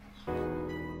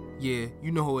Yeah,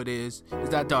 you know who it is.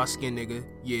 It's that dark skinned nigga.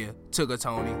 Yeah, Tigger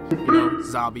Tony. You know,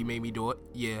 Zombie made me do it.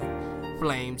 Yeah.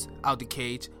 Flames out the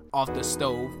cage, off the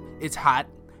stove. It's hot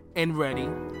and ready.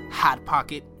 Hot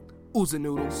pocket, ooza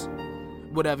noodles.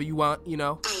 Whatever you want, you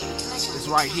know. It's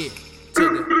right here.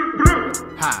 Tigger.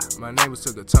 Hi, my name is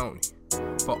Tigger Tony.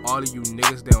 For all of you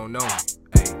niggas that don't know me.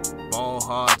 Hey, ball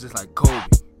hard just like Kobe.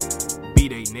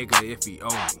 Beat a nigga if he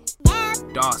owe me.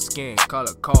 Dark skin,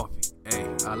 color coffee. Ay,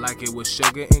 I like it with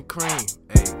sugar and cream.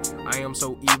 Ay, I am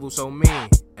so evil, so mean.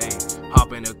 Ay,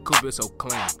 hop in the coupe, it's so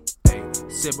clean. Ay,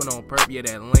 sipping on perp, yeah,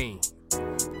 that lean.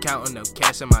 Counting up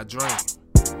cash in my dream.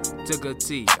 Took a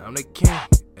T, I'm the king.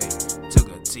 Ay, took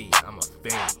a T, I'm a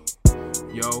fiend.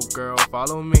 Yo, girl,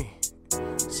 follow me.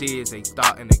 She is a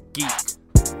thought and a geek.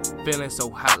 Feeling so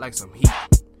hot like some heat.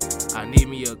 I need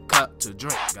me a cup to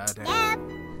drink, goddamn.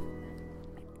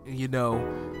 You know,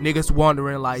 niggas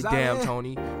wondering like, damn,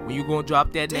 Tony, when you gonna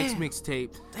drop that next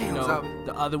mixtape? You know,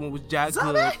 the other one was Jack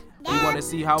Good. We want to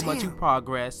see how much you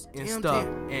progress and stuff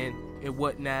and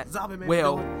whatnot.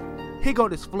 Well, here go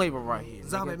this flavor right here.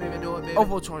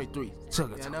 Over 23,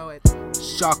 sugar.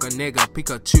 Shark a nigga,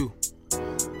 Pikachu.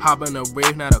 Hop in a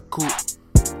rave, not a coupe.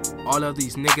 All of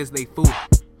these niggas, they fool.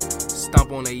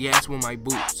 Stomp on their ass with my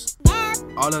boots.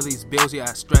 All of these bills, yeah,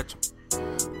 I stretch them.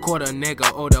 Caught a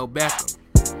nigga, Odell Beckham.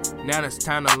 Now it's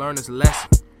time to learn this lesson.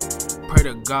 Pray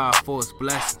to God for his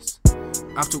blessings.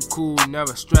 I'm too cool,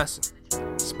 never stressing.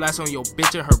 Splash on your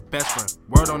bitch and her best friend.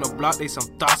 Word on the block, they some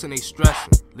thoughts and they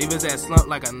stressing. Leave his ass slumped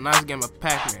like a nice game of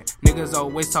Pac-Man. Niggas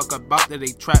always talk about that they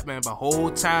trap man, but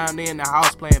whole time they in the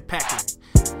house playing Pac-Man.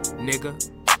 Nigga,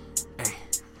 hey,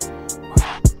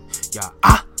 y'all,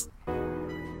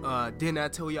 didn't I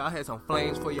tell y'all I had some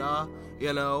flames for y'all?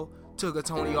 You know, Tigger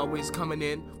Tony always coming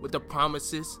in with the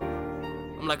promises.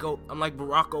 I'm like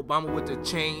Barack Obama with the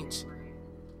change.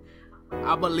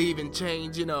 I believe in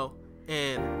change, you know,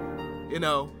 and and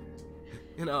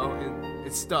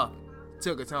stuff.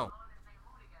 Tigger Tony.